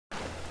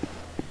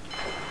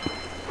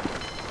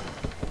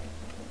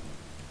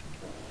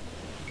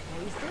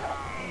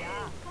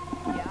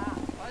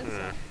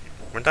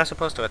Weren't I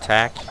supposed to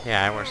attack?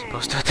 Yeah, I was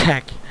supposed to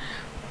attack.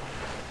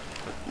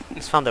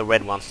 Let's found the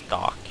red one's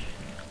dock.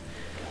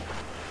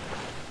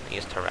 I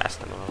just harass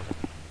them a little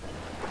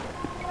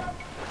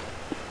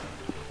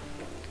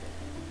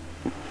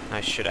bit. I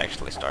should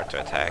actually start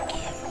to attack.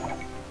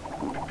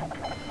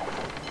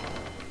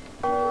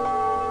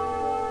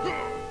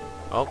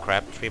 Oh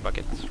crap, 3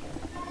 buckets.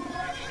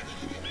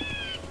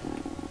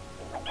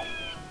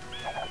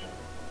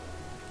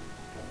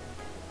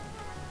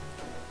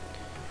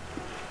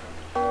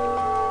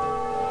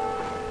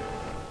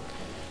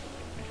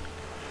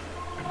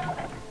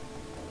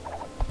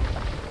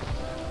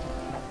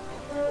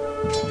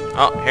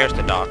 Oh, here's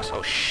the docks.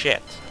 Oh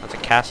shit, that's a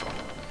castle.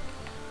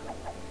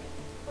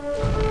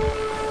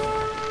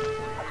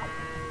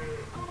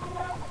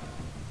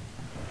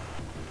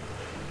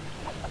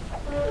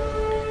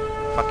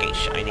 Fucking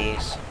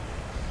shinies.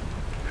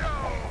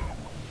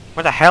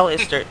 Where the hell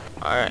is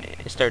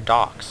their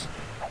docks?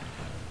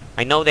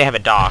 I know they have a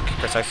dock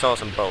because I saw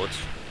some boats.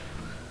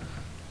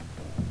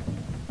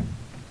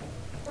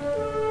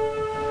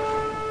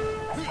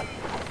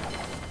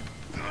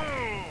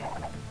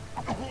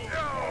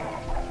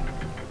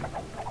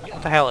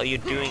 What the hell are you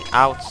doing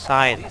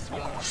outside?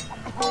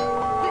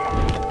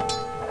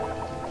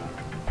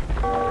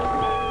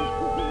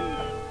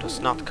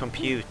 Does not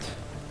compute.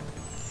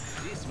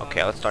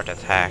 Okay, let's start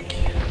attack.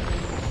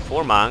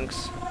 4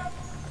 monks.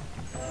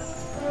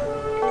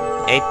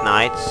 8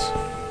 knights.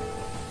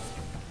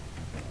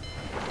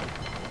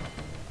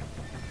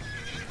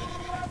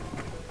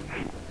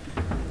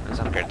 Let's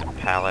upgrade the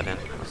paladin.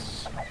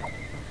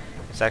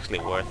 It's actually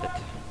worth it.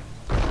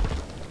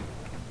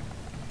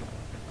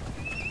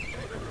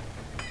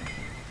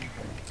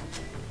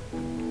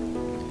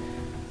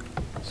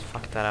 Let's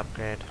fuck that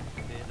upgrade.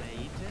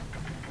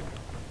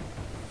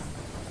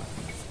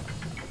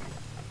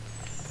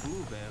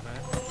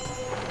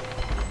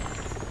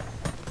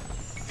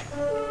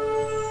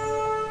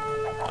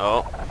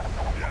 Oh.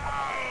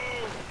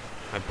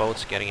 My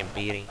boat's getting a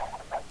beating.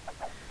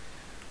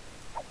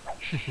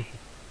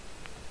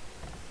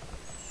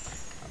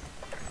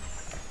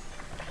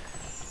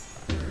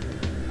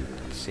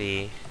 Let's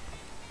see.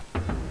 I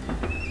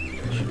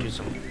should do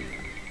some.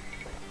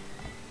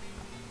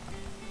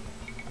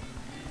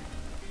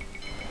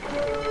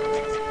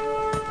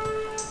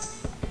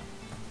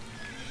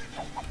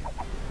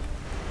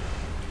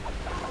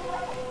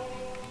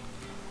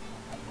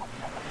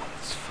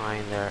 Let's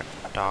find their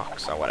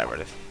docks or whatever.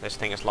 This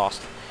thing is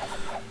lost.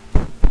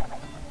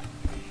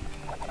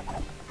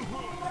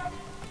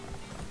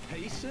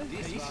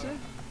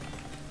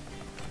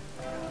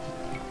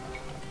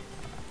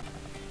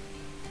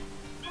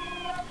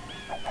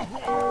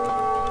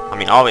 I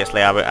mean,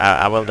 obviously,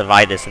 I will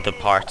divide this into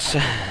parts.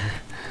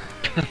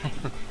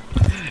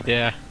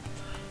 Yeah.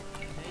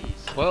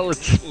 Well,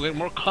 we're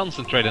more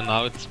concentrated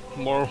now. It's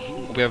more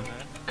we have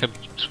kept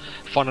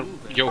fun and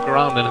joke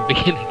around in the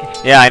beginning.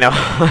 Yeah, I know.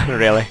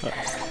 Really.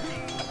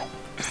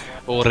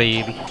 Oh,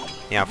 really?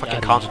 Yeah, I'm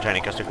fucking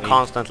concentrating because they're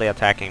constantly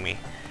attacking me.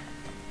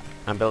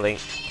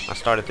 I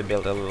started to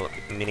build a little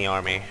mini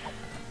army.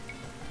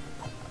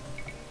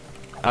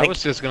 I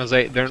was just gonna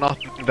say, they're not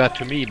that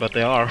to me, but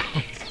they are.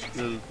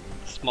 The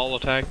small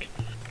attack.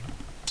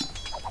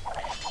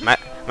 I'm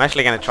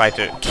actually gonna try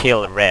to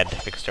kill red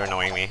because they're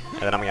annoying me,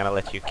 and then I'm gonna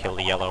let you kill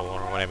the yellow or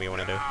whatever you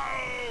wanna do.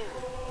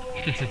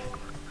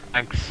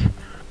 Thanks.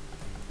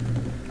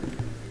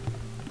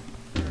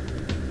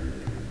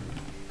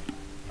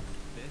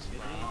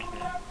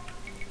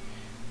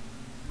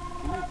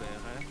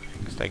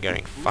 Because they're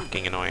getting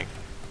fucking annoying.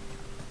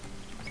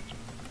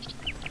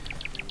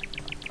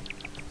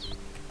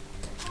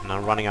 And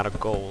I'm running out of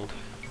gold.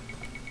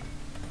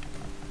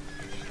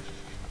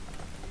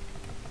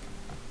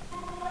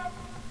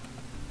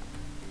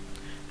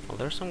 Well,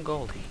 there's some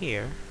gold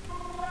here.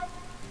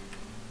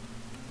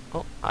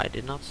 Oh, I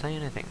did not say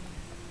anything.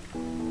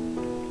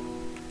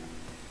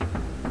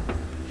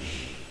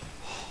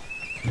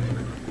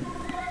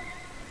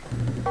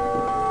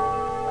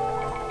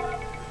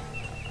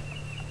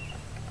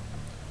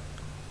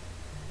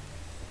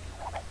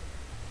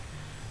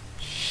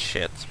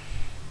 Shit.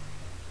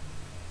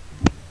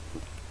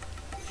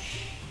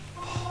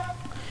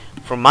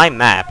 From my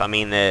map, I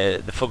mean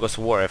the Fugos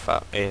War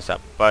is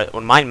up, but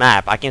on my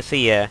map I can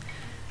see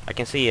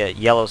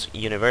Yellow's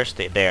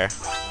University there.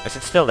 Is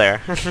it still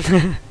there?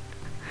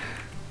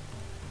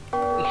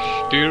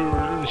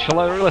 Shall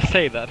I really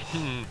say that?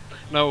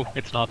 No,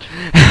 it's not.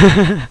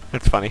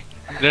 That's funny.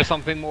 There's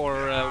something more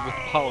with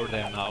power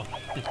there now.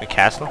 A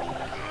castle?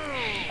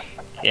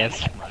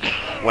 Yes.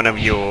 One of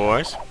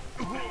yours?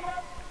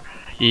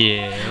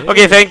 Yeah.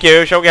 Okay, thank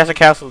you. Shogi has a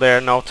castle there.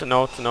 Note. La,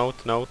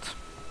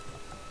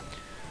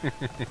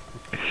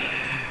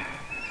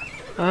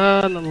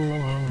 la,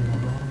 la.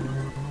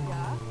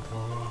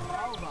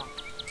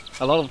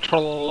 A lot of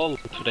troll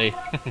today.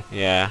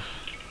 Yeah.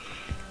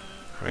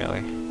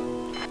 Really.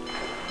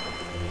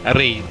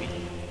 Really.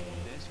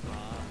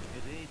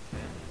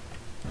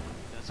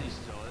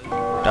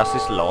 Das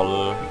ist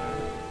lol.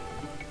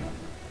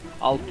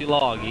 Allt i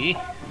lag i.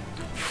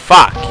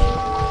 Fuck!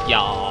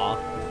 Yeah.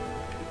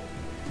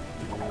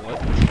 What?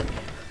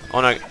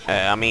 Oh no,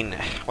 I mean,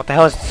 what the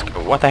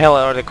hell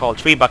are they called?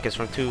 Tree buckets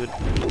from two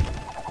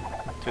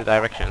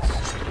directions.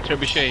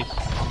 Trebuchets.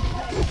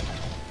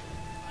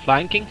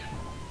 Flanking?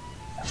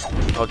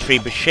 Oh,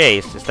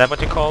 trebuchets, is that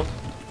what you called?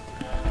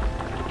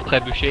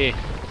 Trebuchet.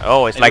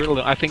 Oh, it's like...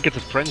 I think it's a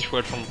French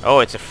word from...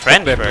 Oh, it's a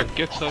French word.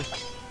 So.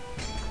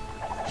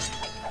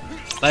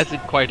 That's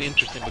quite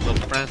interesting because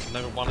France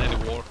never won any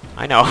war.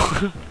 I know.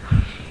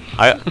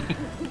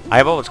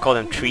 I've always called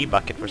them tree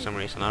bucket for some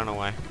reason, I don't know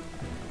why.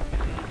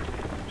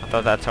 I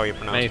thought that's how you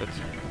pronounced it.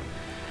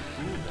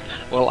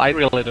 Well, I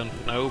really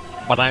don't know,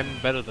 but I'm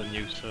better than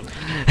you, so...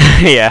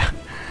 Yeah.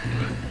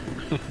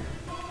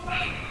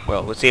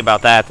 Well, we'll see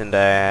about that in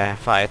the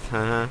fight.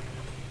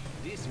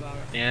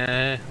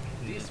 Yeah.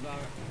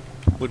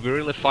 Would be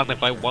really fun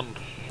if I won.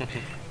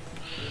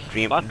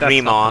 Dream But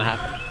that's not on. gonna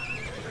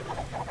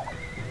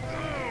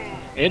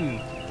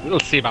happen. We'll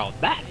see about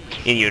that.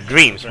 In your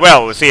dreams.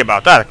 Well, we'll see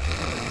about that.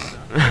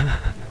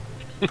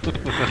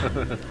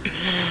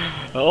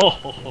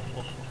 Oh.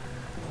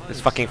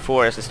 This fucking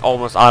forest is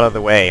almost out of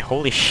the way.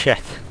 Holy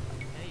shit.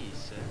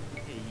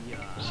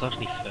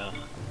 Certainly fair.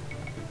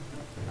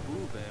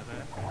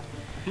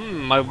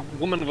 My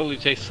woman will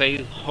say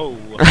ho.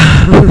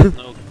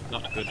 No,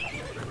 not good.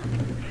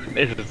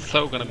 This is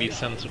so gonna be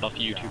censored off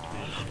YouTube.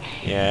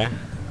 Yeah.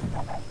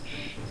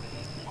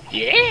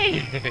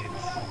 Yes!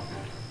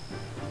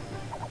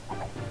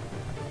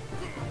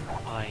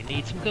 I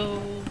need some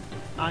gold.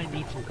 I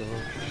need some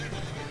gold.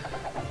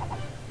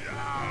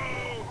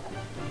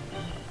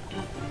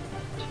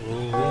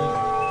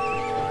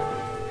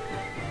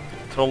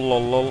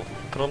 Trollolol.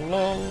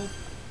 Trollol.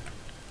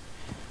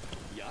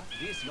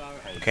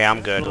 Okay,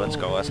 I'm good. Let's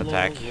go. Let's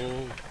attack.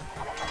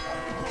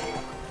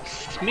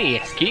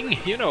 Smeking,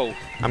 you know.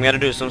 I'm gonna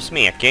do some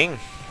smeking.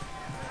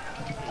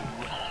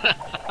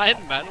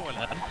 I'm manual.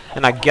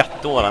 Den här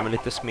göttåra med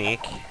lite smek.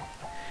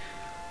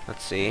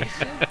 Let's see.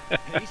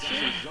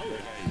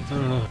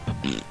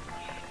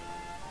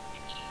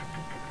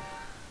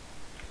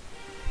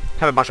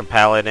 Have a bunch of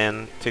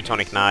paladin, 2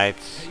 tonic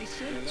knights,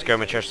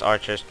 skirmishers,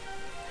 archers,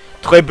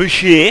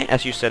 trebuchet,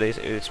 as you said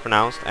it's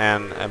pronounced,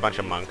 and a bunch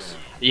of monks.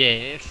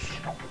 Yes.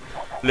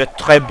 Le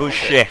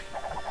trebuchet.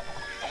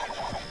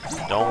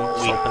 Don't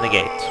open the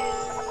gate.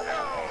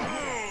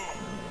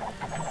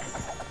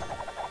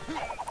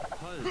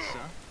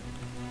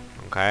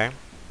 Okay.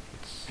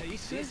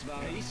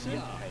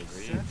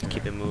 Let's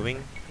keep it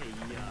moving.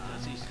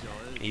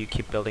 You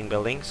keep building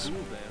buildings.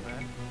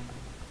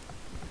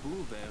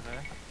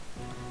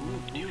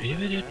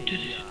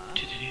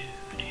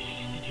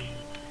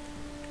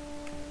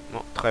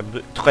 Oh,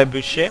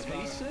 trebuchet.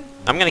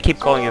 I'm gonna keep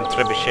calling him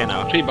trebuchet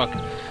now. Tree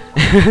bucket.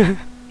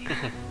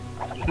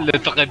 Le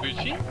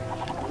trebuchet?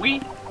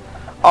 Oui.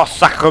 Oh,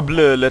 sacre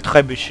bleu, le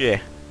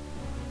trebuchet.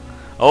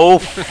 Oh,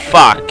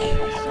 fuck.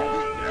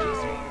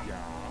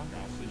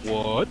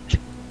 What?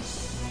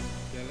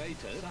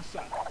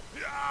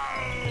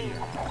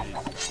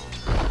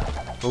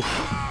 Oof.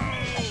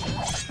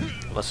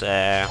 Was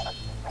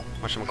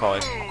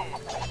whatchamacallit?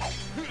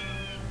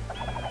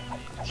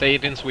 Say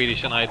it in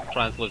Swedish and I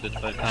translate it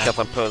by time.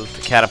 Catapult,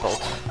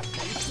 catapult.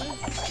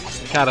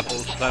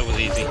 Catapult, that was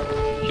easy.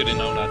 Should've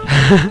known that.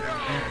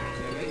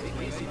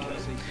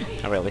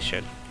 I really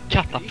should.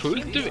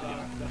 Catapult, du!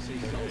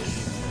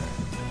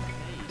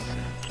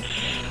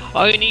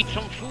 I need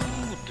some food!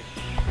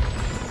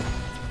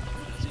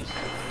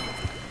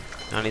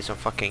 I need some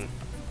fucking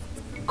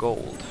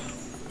gold.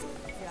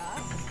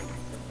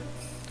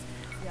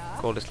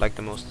 Gold is like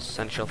the most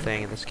essential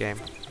thing in this game.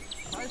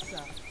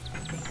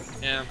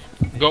 Yeah,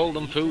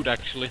 golden food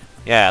actually.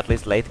 Yeah, at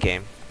least late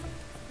game.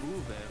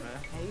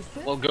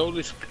 Well, gold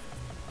is...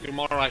 You're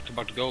more right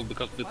about gold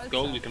because with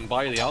gold you can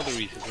buy the other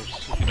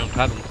resources if you don't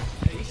have them.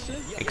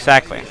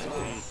 Exactly.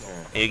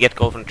 You get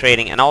gold from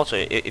trading, and also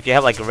if you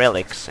have like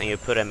relics and you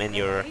put them in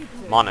your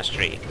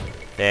monastery,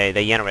 they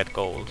generate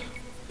gold.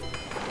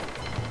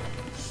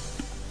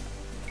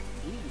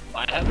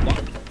 I have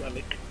one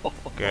relic.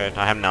 Good,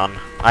 I have none.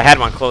 I had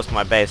one close to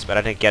my base, but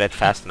I didn't get it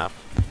fast enough.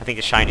 I think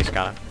the shinies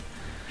got it.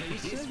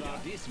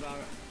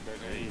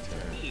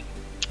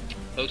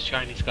 Those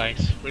Chinese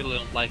guys really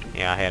don't like them.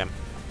 Yeah, I hate him.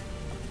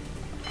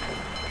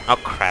 Oh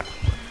crap.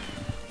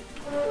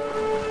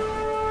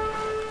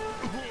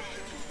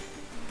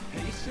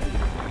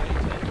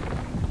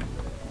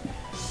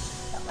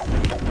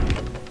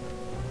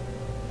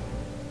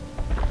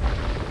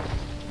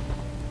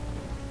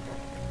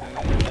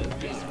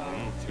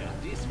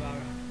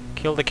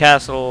 Kill the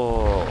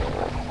castle.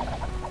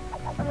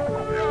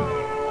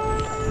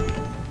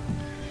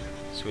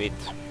 Sweet.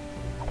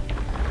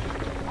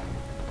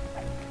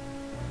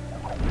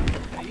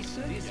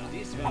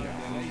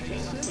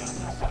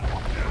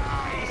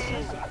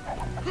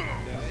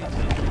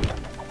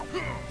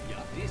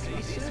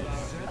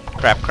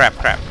 Crap, crap,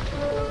 crap.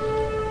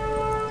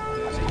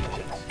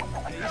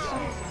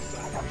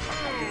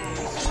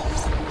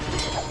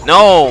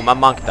 No, my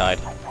monk died.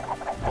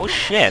 Oh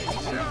shit.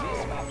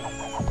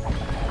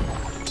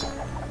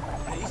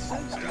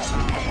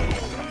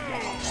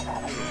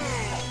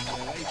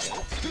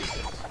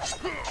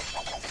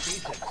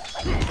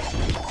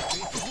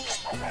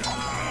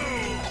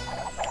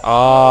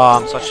 Oh,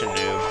 I'm such a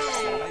noob.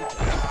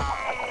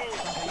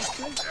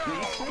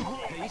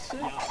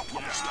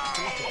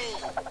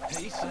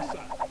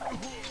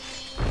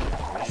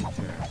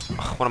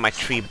 Ugh, one of my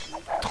three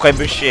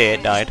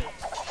trebuchets died.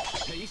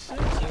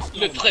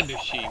 Le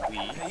trébuchet,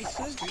 oui.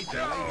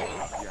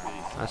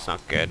 That's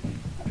not good.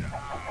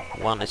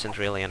 One isn't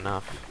really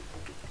enough.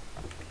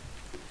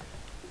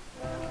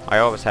 I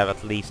always have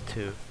at least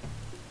two.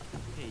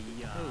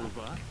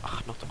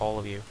 Ugh, not all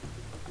of you.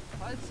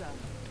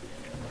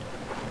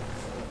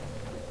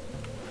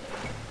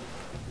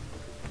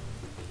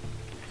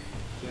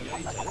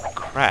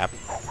 Crap.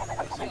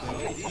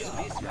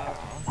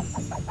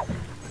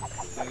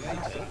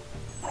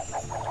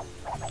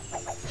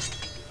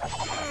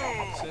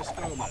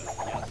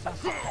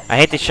 I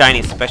hate the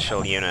shiny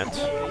special unit.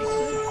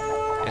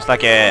 It's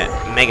like a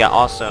mega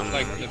awesome...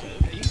 Like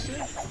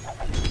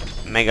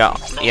Mega...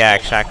 Yeah,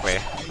 exactly.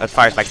 That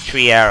fires like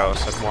 3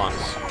 arrows at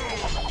once.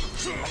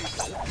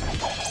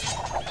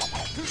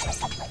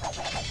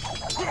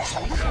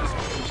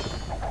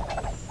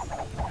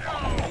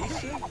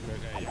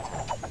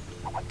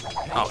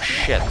 Oh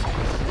shit.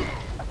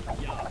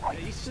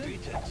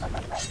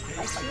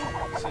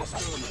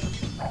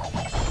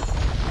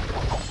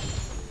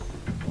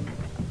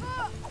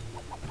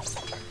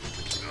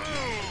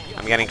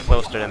 I'm getting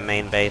close to the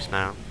main base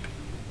now.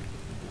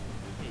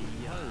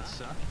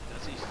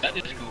 that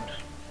is good.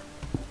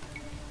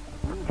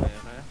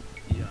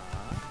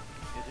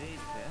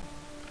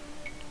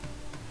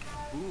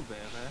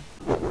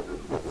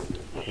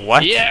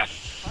 What? Yes!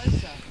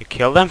 You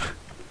killed them?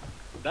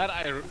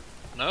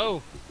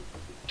 No.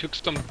 Took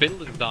some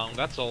buildings down,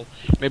 that's all.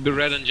 Maybe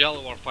red and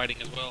yellow are fighting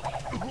as well.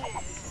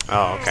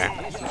 Oh, okay.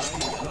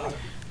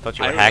 Thought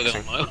you were I really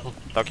hacking. don't know.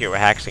 Thought you were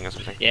hacking or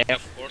something. Yeah,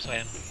 of course I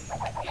am.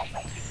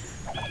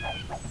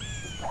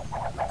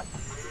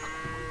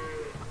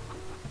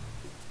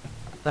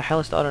 The hell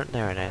is the other?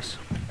 There it is.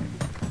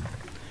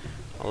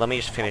 Well, let me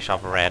just finish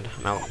off red,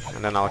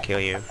 and then I'll kill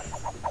you.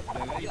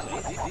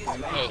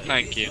 Oh,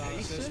 thank you.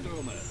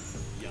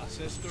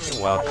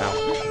 You're welcome.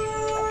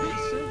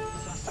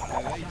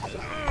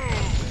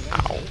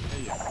 Ow.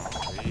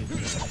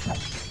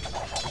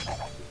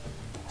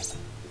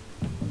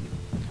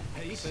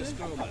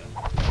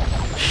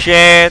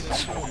 Shit!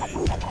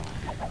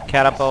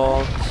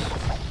 Catapult.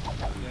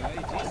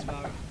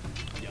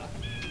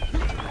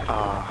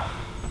 Ah.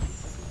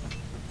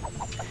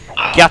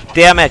 God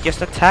damn it!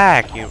 Just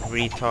attack, you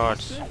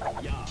retards.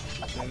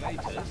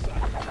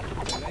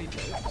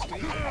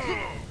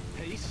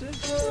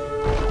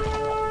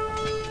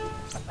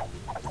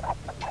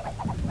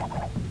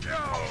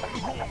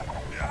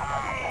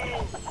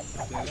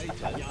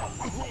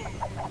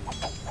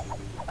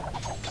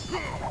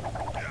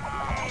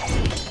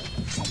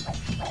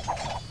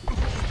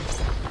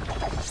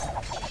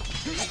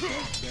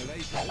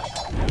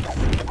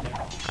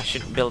 I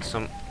should build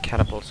some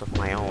catapults of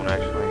my own,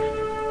 actually.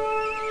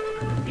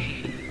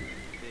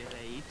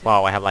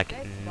 Wow, I have like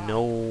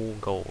no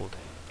gold.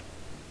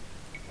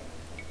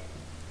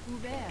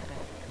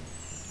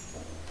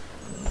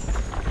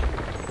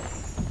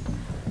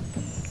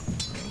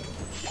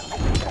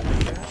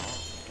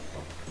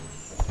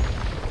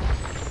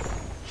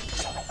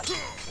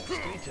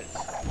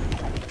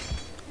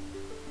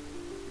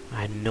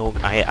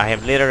 I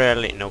have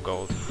literally no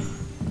gold.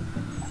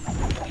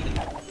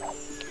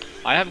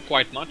 I have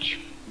quite much.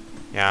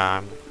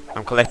 Yeah,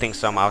 I'm collecting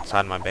some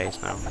outside my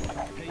base now.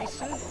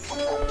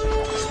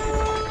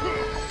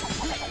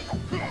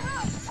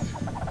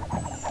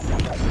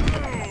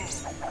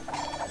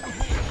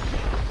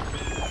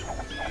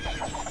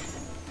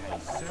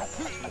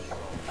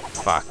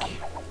 Fuck.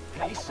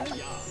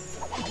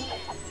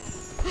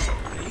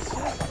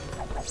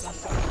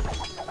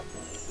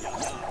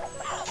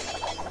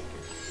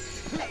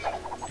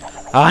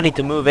 Oh, I need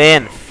to move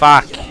in.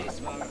 Fuck.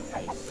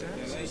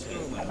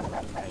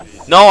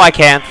 No, I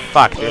can't.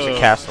 Fuck, there's a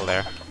castle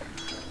there.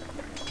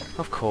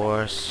 Of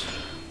course.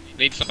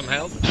 Need some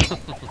help?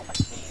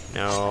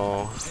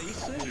 No.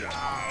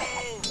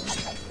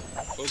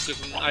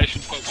 I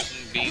should focus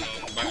on being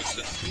on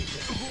bounces.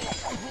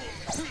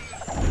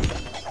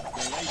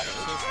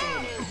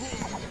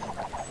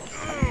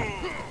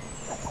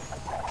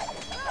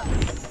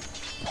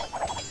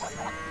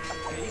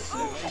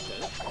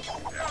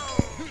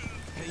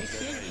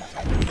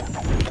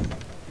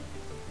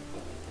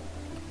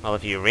 Well,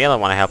 if you really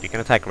want to help, you can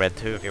attack red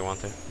too if you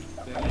want to.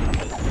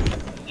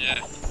 Yeah,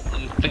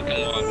 I'm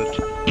thinking about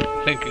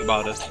it. Thinking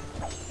about it.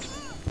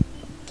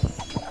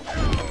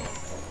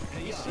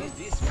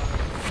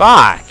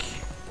 Fuck!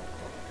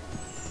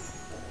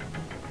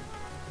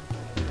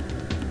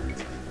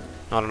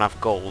 Not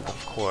enough gold,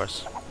 of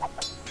course.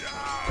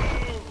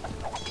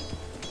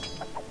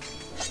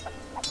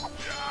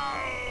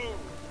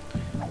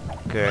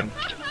 Good.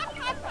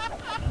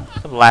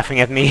 Stop laughing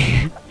at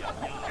me.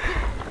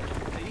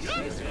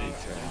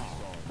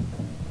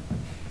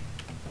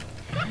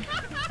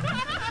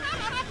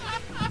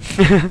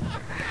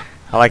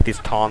 I like these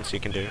taunts you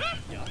can do.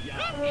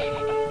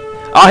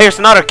 Oh, here's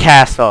another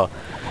castle!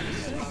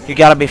 You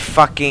gotta be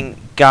fucking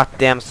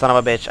goddamn son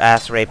of a bitch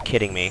ass rape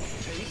kidding me?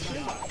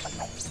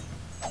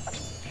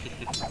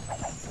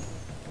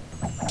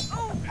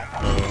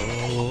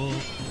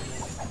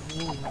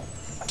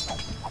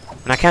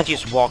 And I can't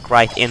just walk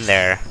right in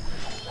there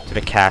to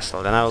the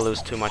castle, then I will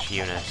lose too much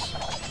units.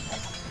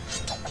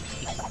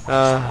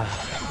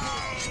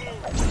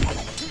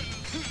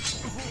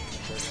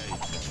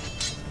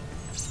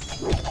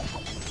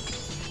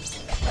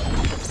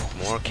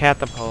 More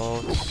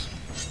catapults.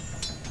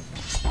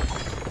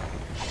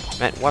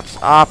 Man, what's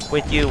up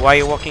with you? Why are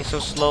you walking so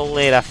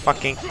slowly? That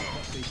fucking...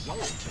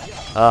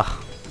 Ugh.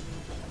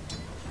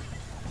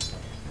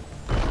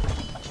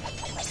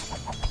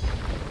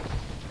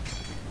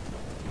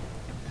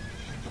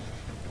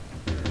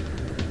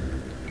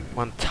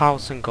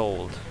 1,000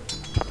 gold.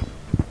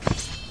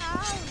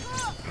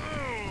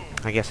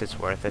 I guess it's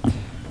worth it.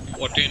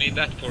 What do you need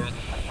that for?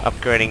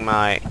 Upgrading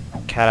my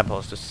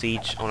catapults to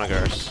siege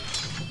onagers.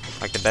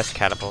 Like the best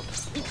catapult.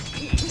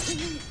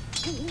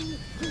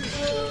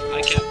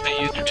 I can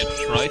pay you to get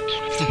it right.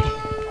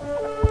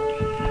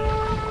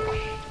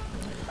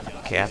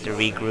 Okay, I have to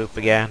regroup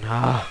again.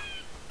 Ah.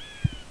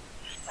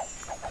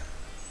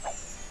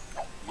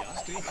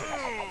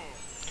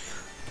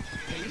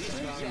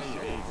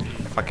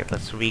 Fuck it,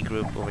 let's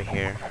regroup over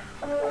here.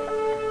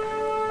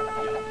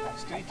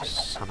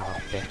 Son of a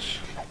bitch.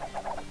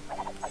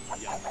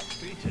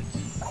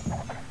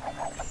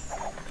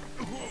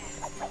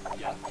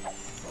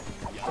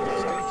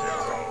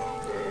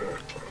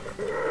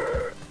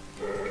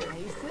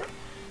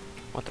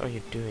 What are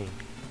you doing?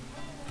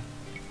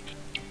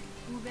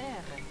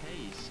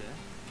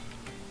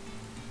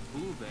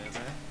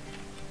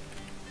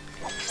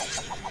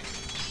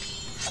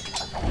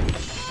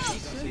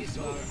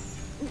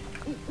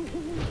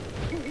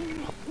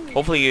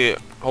 Hopefully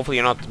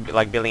you're not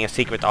like building a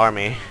secret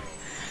army.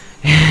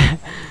 I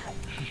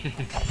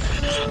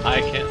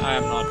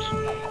am not.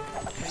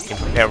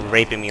 They're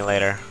raping me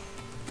later.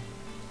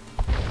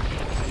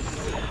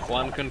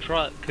 One can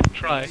try. Could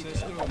try.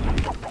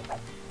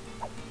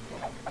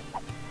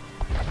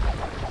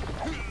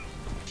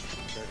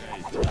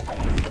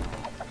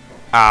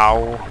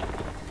 Ow.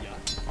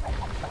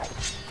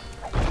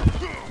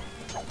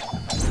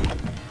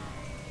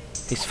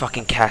 These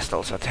fucking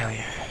castles, I tell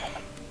you.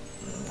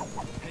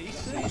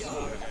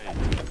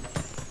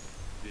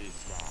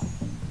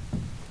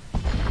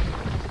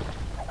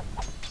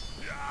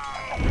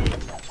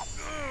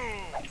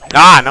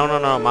 Ah, no, no,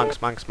 no,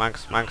 monks, monks,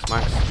 monks, monks,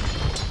 monks.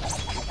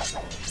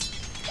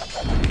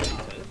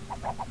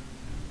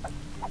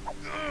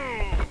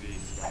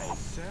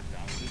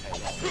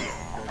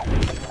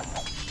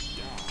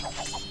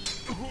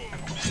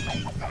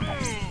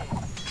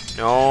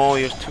 No,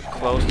 you're too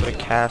close to the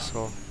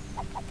castle.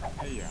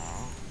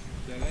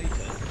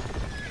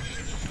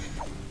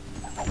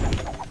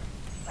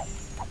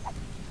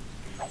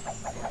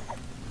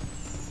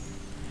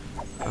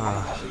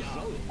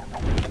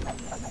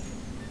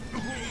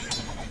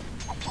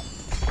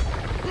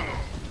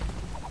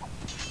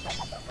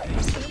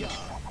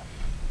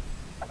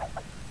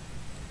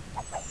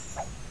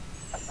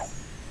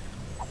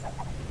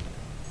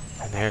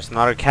 And there's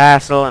another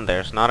castle, and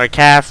there's another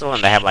castle,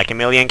 and they have like a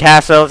million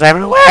castles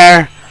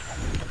everywhere!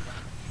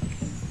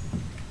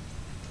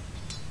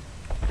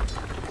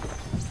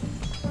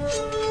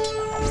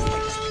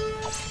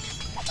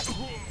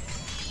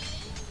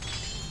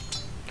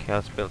 Okay,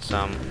 let's build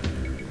some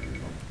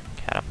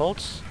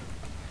catapults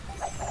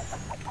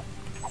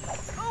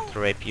to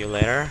rape you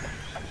later.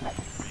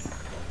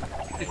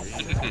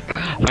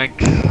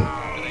 Thanks.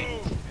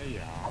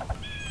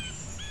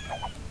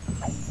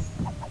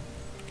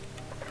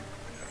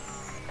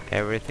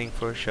 Everything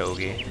for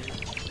Shogi.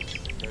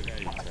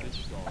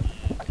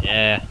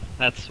 Yeah,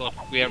 that's what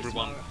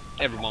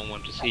everyone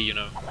wants to see, you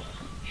know.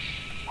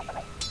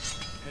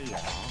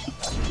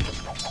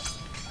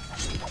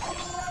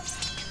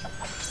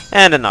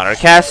 And another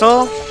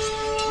castle.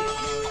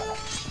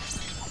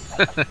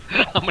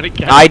 How many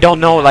castles? I don't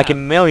know, like a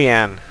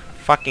million.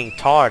 Fucking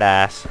tard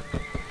ass.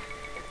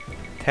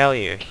 Tell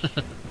you.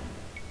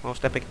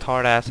 Most epic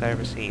tard ass I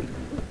ever seen.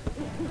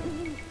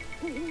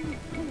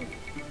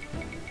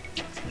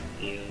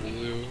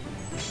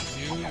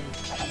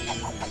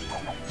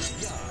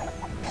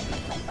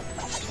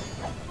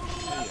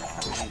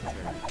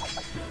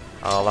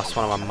 Oh, lost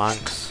one of my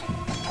monks.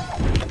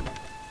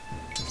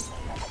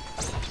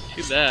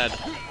 Too bad.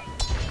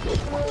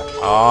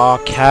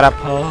 Oh,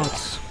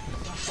 catapults.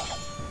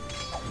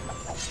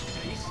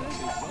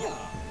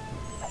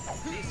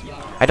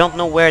 I don't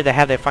know where they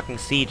have their fucking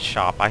siege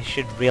shop. I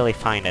should really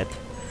find it.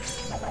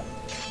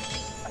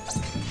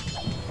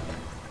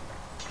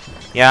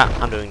 Yeah,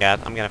 I'm doing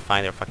that. I'm gonna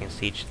find their fucking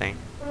siege thing.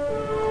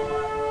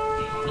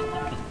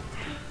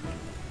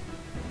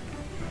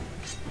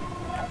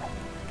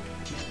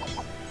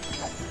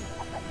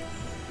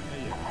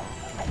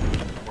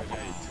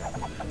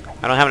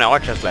 I don't have any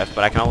archers left,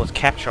 but I can always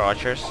capture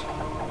archers.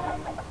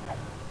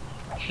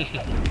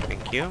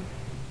 Thank you.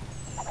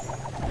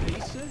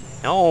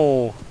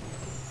 No!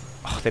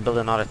 Oh, they built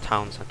another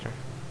town center.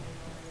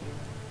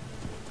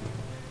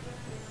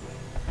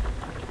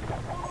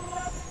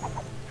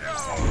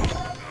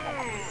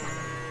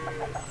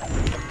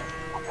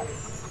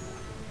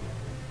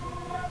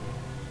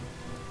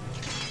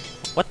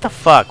 What the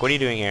fuck? What are you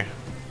doing here?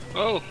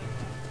 Oh,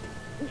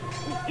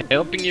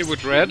 helping you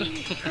with red.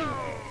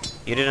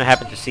 You didn't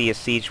happen to see a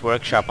siege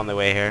workshop on the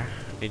way here,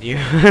 did you?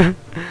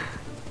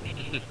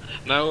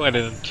 No, I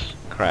didn't.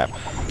 Crap.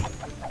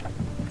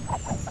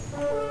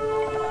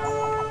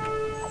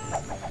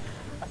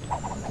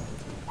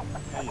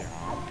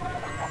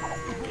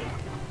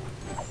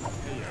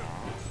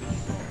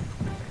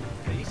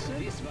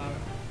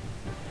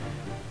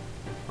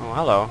 Oh,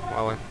 hello.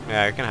 Well,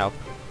 yeah, I can help.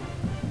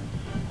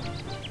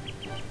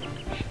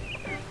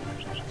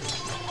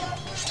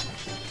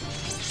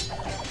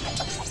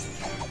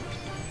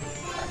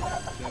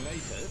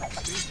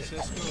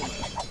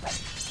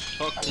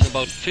 Talking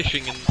about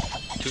fishing and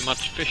too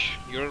much fish.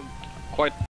 You're quite